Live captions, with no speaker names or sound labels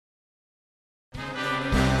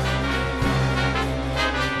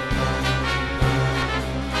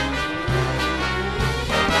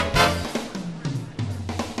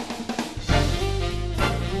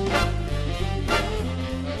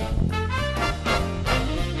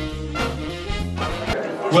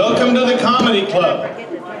Welcome to the Comedy Club.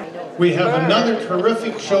 We have another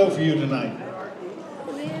terrific show for you tonight.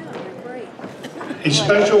 A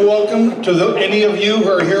special welcome to any of you who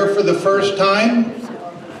are here for the first time.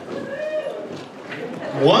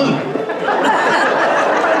 One.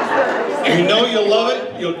 You know you'll love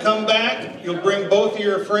it, you'll come back, you'll bring both of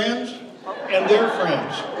your friends and their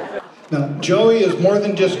friends. Now, Joey is more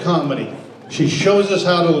than just comedy. She shows us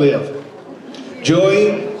how to live.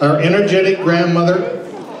 Joey, our energetic grandmother,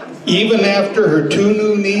 even after her 2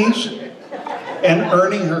 new knees and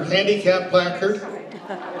earning her handicap placard,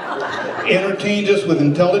 entertains us with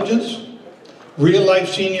intelligence, real-life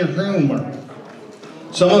senior humor.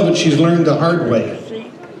 Some of it she's learned the hard way.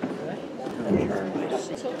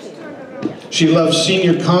 She loves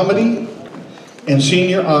senior comedy and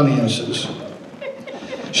senior audiences.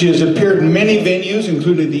 She has appeared in many venues,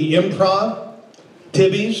 including the Improv,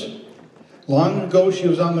 Tibby's. Long ago, she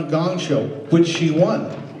was on the Gong Show, which she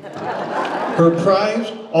won. Her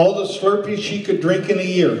prize, all the Slurpees she could drink in a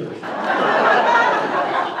year.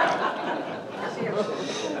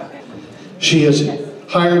 She has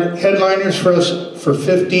hired headliners for us for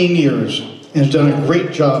 15 years and has done a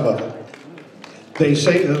great job of it. They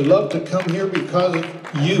say they love to come here because of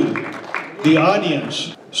you, the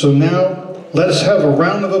audience. So now, let's have a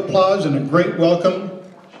round of applause and a great welcome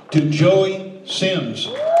to Joey Sims.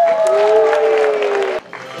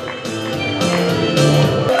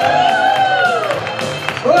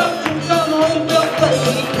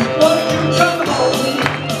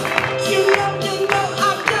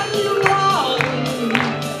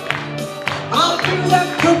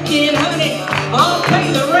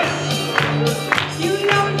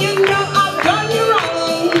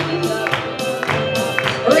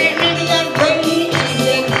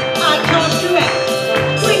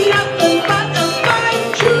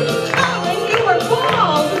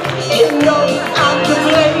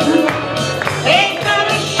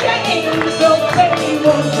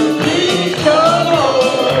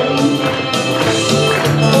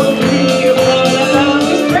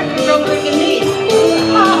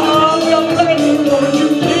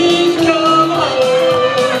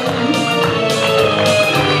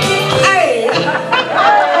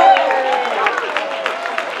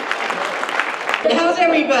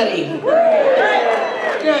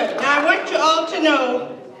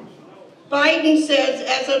 Biden says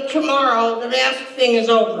as of tomorrow the mask thing is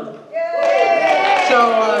over. So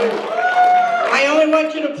I only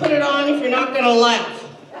want you to put it on if you're not going to laugh.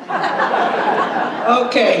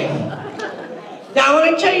 Okay. Now I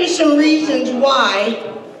want to tell you some reasons why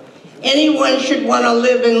anyone should want to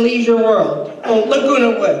live in Leisure World. Oh,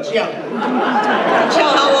 Laguna Woods, yeah. Tell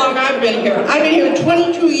how long I've been here. I've been here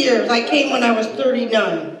 22 years. I came when I was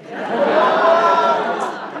 39.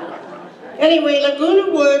 Anyway,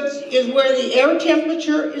 Laguna Woods is where the air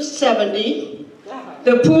temperature is 70,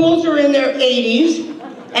 the pools are in their 80s,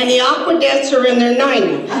 and the aqueducts are in their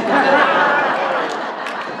 90s.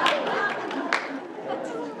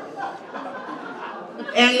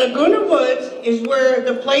 And Laguna Woods is where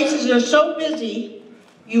the places are so busy,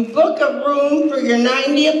 you book a room for your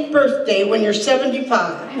 90th birthday when you're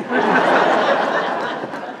 75.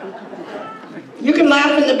 You can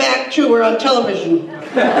laugh in the back too, we're on television.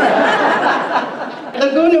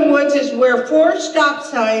 Laguna Woods is where 4 stop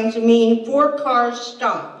signs mean 4 cars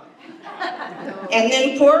stop. And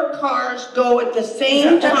then 4 cars go at the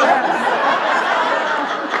same time.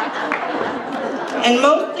 And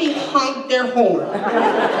mostly honk their horn.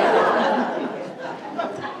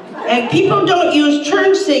 And people don't use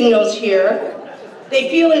turn signals here. They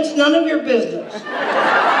feel it's none of your business.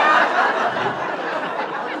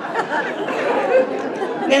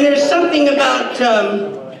 And there's something about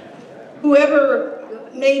whoever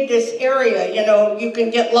made this area, you know, you can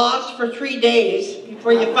get lost for 3 days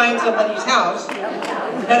before you find somebody's house.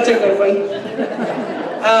 That's a good one.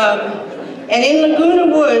 And in Laguna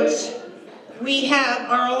Woods, we have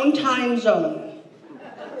our own time zone.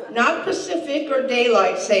 Not Pacific or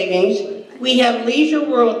daylight savings, we have Leisure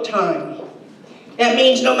World time. That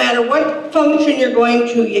means no matter what function you're going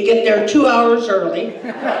to, you get there 2 hours early.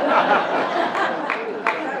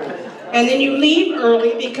 And then you leave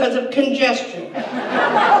early because of congestion.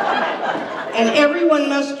 And everyone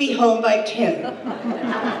must be home by 10.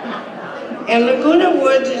 And Laguna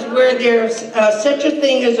Woods is where there's such a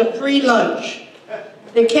thing as a free lunch.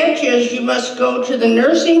 The catch is you must go to the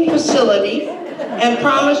nursing facility and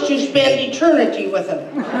promise to spend eternity with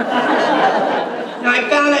them. Now I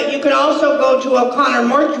found out you can also go to O'Connor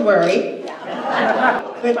Mortuary,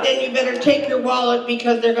 but then you better take your wallet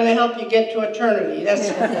because they're going to help you get to eternity. That's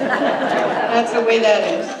the way that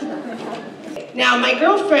is. Now, my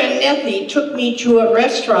girlfriend, Nettie, took me to a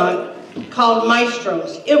restaurant called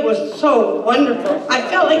Maestro's. It was so wonderful. I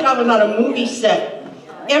felt like I was on a movie set.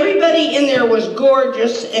 Everybody in there was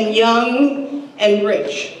gorgeous and young and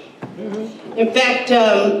rich. In fact,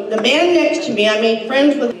 the man next to me, I made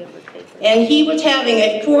friends with, and he was having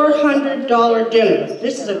a $400 dinner.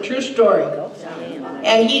 This is a true story.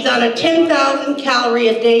 And he's on a 10,000 calorie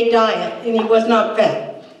a day diet, and he was not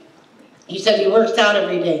fat. He said he works out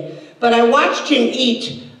every day. But I watched him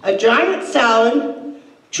eat a giant salad,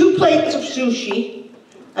 2 plates of sushi,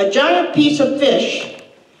 a giant piece of fish,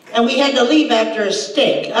 and we had to leave after a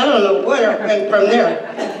steak. I don't know where it went from there,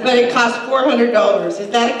 but it cost $400. Is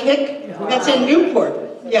that a kick? That's in Newport,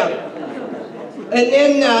 yeah. And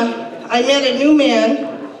then I met a new man.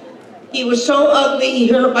 He was so ugly, he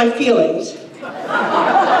hurt my feelings.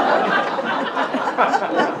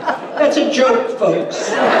 That's a joke, folks.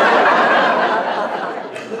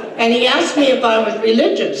 And he asked me if I was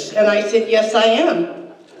religious, and I said, yes, I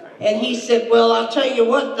am. And he said, well, I'll tell you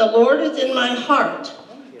what, the Lord is in my heart,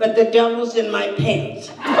 but the devil's in my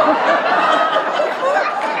pants.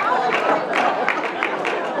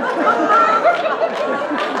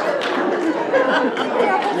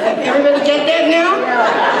 Everybody get that now?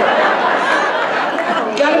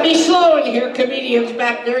 You gotta be slow in here, comedians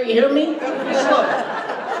back there, you hear me? Gotta be slow.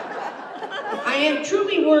 I am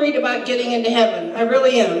truly worried about getting into heaven. I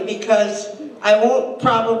really am, because I won't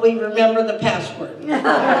probably remember the password.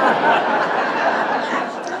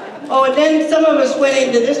 Oh, and then some of us went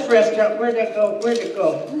into this restaurant. Where'd it go? Where'd it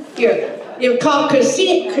go? Here. It was called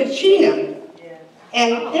Kachina.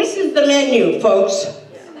 And this is the menu, folks.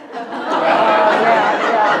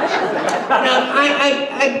 Now,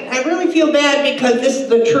 I really feel bad because this is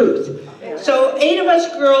the truth. So 8 of us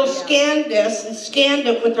girls scanned this and scanned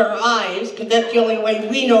it with our eyes, because that's the only way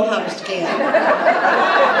we know how to scan.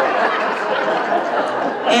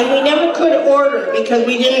 And we never could order because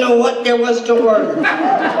we didn't know what there was to order.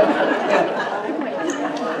 Yeah.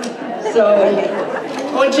 So,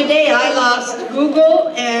 well, today I lost Google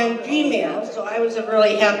and Gmail, so I was a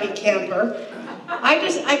really happy camper. I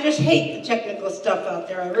just hate the technical stuff out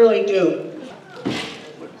there, I really do.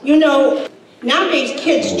 You know, nowadays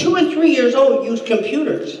kids 2 and 3 years old use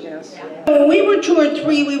computers. Yes. When we were 2 or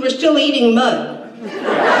 3, we were still eating mud.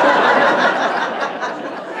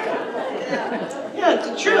 Yeah, it's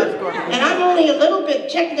the truth. And I'm only a little bit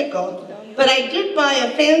technical, but I did buy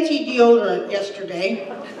a fancy deodorant yesterday,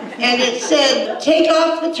 and it said, take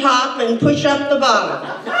off the top and push up the bottom.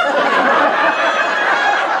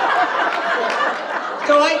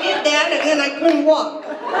 So I did that, and then I couldn't walk.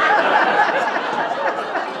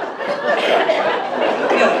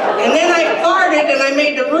 Yeah. And then I farted, and I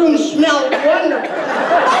made the room smell wonderful.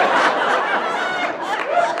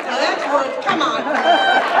 Now that's worth, come on.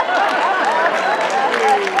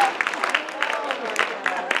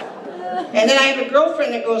 And then I have a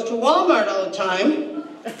girlfriend that goes to Walmart all the time,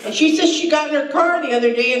 and she says she got in her car the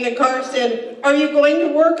other day, and the car said, are you going to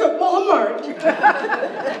work at Walmart?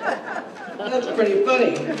 That's pretty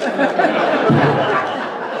funny.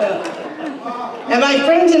 Yeah. And my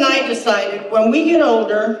friends and I decided when we get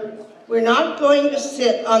older, we're not going to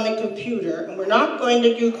sit on the computer and we're not going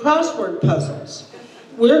to do crossword puzzles.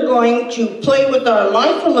 We're going to play with our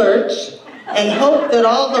life alerts and hope that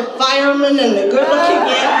all the firemen and the good-looking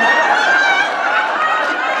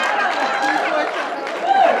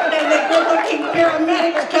and the good-looking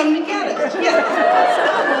paramedics come to get us. Yeah.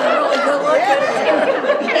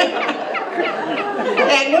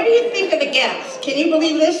 And what do you think of the gas? Can you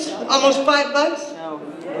believe this? Almost $5? No.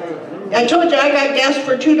 I told you I got gas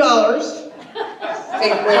for $2.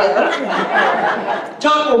 Think where?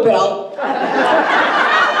 Taco Bell.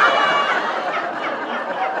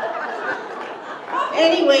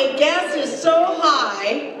 Anyway, gas is so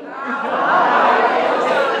high.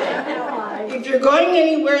 If you're going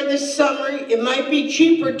anywhere this summer, it might be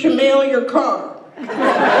cheaper to mail your car.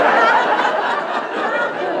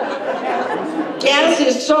 Gas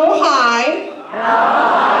is so high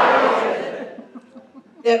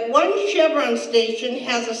that one Chevron station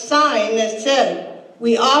has a sign that said,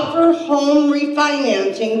 we offer home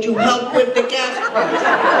refinancing to help with the gas price.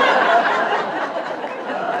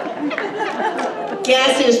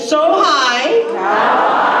 Gas is so high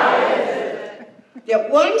that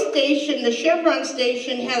one station, the Chevron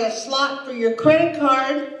station, had a slot for your credit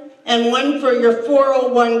card and one for your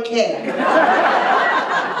 401k.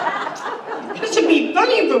 This would be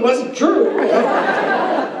funny if it wasn't true. You know?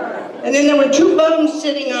 And then there were 2 bums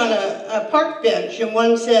sitting on a park bench, and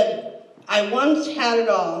one said, I once had it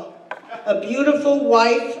all. A beautiful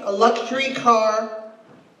wife, a luxury car,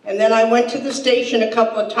 And then I went to the station a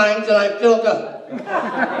couple of times and I filled up.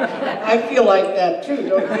 I feel like that too,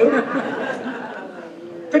 don't you?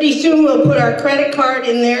 Pretty soon we'll put our credit card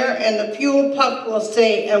in there and the fuel pump will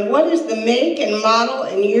say, and what is the make and model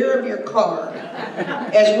and year of your car,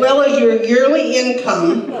 as well as your yearly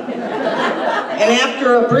income. And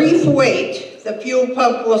after a brief wait, the fuel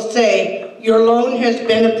pump will say, your loan has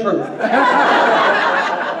been approved.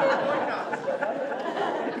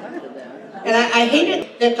 And I hate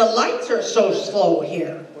it that the lights are so slow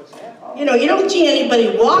here. You know, you don't see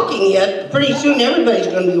anybody walking yet. Pretty soon everybody's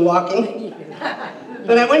going to be walking.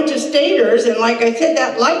 But I went to Staters, and like I said,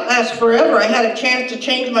 that light lasts forever. I had a chance to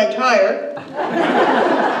change my tire.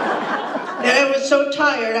 Then I was so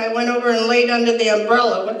tired, I went over and laid under the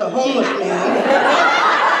umbrella with the homeless man.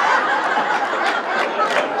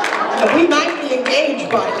 And we might be engaged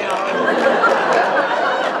by now.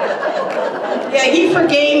 Yeah, he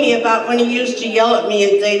forgave me about when he used to yell at me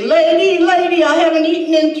and say, lady, lady, I haven't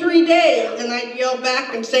eaten in 3 days. And I'd yell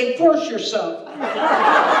back and say, force yourself.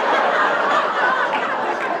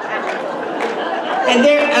 And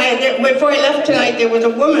before I left tonight, there was a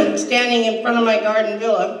woman standing in front of my garden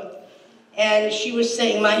villa, and she was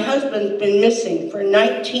saying, my husband's been missing for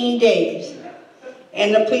 19 days.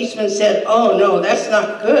 And the policeman said, oh no, that's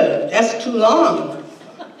not good, that's too long.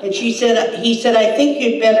 And he said, I think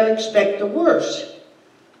you'd better expect the worst.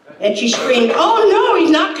 And she screamed, oh no,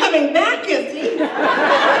 he's not coming back, is he?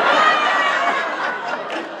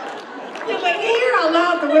 You're like, hear how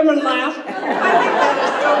loud the women laugh? I think that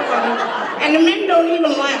is so funny. And the men don't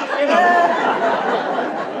even laugh, you know.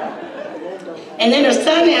 And then a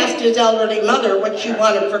son asked his elderly mother what she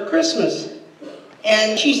wanted for Christmas.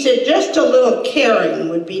 And she said, just a little caring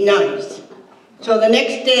would be nice. So the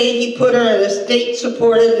next day, he put her in a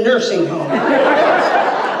state-supported nursing home.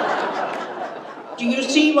 Do you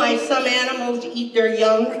see why some animals eat their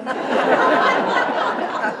young?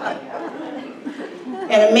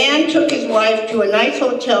 And a man took his wife to a nice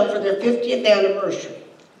hotel for their 50th anniversary.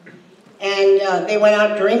 And they went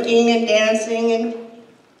out drinking and dancing and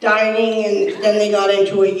dining, and then they got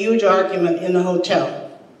into a huge argument in the hotel.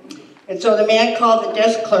 And so the man called the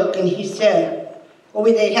desk clerk and he said, well,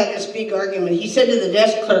 they had this big argument. He said to the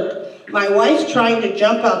desk clerk, my wife's trying to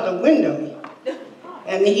jump out the window.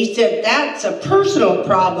 And he said, that's a personal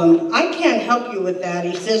problem. I can't help you with that.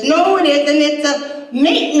 He says, no, it isn't. It's a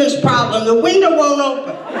maintenance problem. The window won't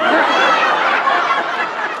open.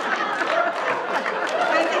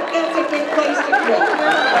 I think that's a good place to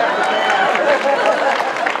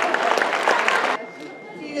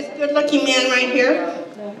go. See this good-looking man right here?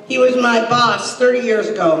 He was my boss 30 years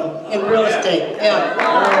ago in real estate, yeah.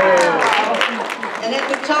 And at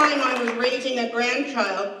the time, I was raising a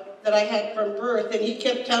grandchild that I had from birth, and he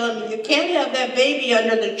kept telling me, you can't have that baby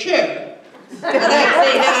under the chair. And I'd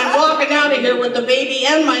say, then I'm walking out of here with the baby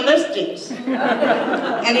and my listings.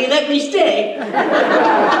 And he let me stay.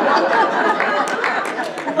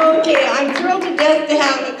 Okay, I'm thrilled to death to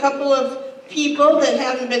have a couple of people that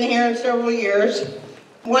haven't been here in several years.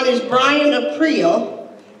 One is Brian April.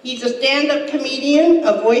 He's a stand-up comedian,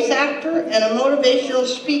 a voice actor, and a motivational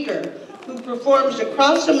speaker who performs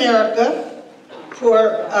across America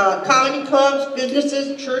for comedy clubs,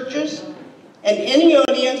 businesses, churches, and any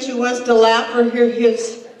audience who wants to laugh or hear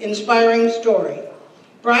his inspiring story.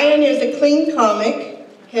 Brian is a clean comic,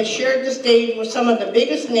 has shared the stage with some of the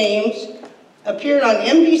biggest names, appeared on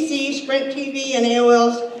NBC, Sprint TV, and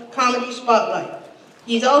AOL's Comedy Spotlight.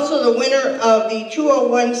 He's also the winner of the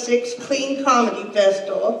 2016 Clean Comedy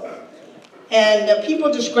Festival, and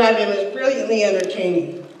people describe him as brilliantly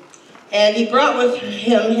entertaining. And he brought with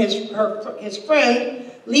him his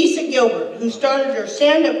friend, Lisa Gilbert, who started her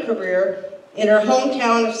stand-up career in her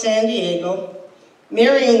hometown of San Diego,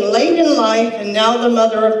 marrying late in life and now the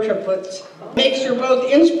mother of triplets. Makes her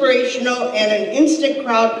both inspirational and an instant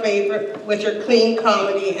crowd favorite with her clean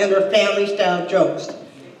comedy and her family-style jokes.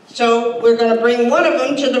 So we're going to bring one of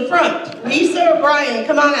them to the front. Lisa or Brian,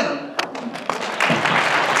 come on out.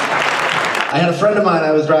 I had a friend of mine,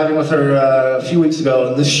 I was driving with her a few weeks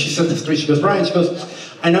ago, and she said this to me, she goes, Brian, she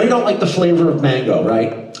goes, I know you don't like the flavor of mango,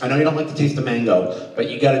 right? I know you don't like the taste of mango, but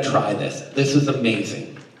you gotta try this. This is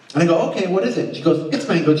amazing. And I go, okay, what is it? She goes, it's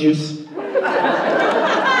mango juice.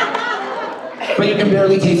 But you can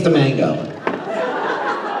barely taste the mango.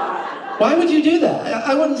 Why would you do that?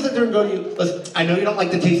 I wouldn't sit there and go to you, listen, I know you don't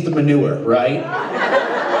like the taste of manure, right?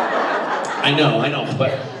 I know,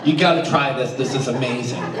 but you gotta try this is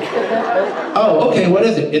amazing. Oh, okay, what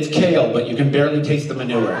is it? It's kale, but you can barely taste the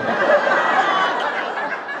manure.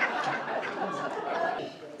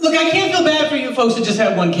 Look, I can't feel bad for you folks that just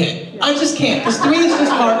had one kid. I just can't, because 3 is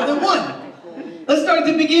just harder than 1. Let's start at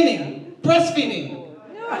the beginning. Breastfeeding.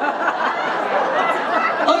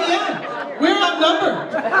 Oh yeah, we're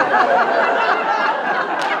outnumbered.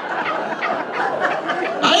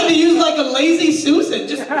 I had to use like a lazy Susan,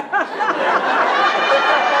 just...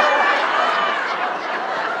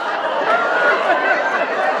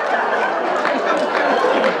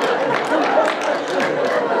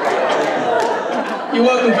 You're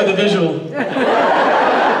welcome for the visual.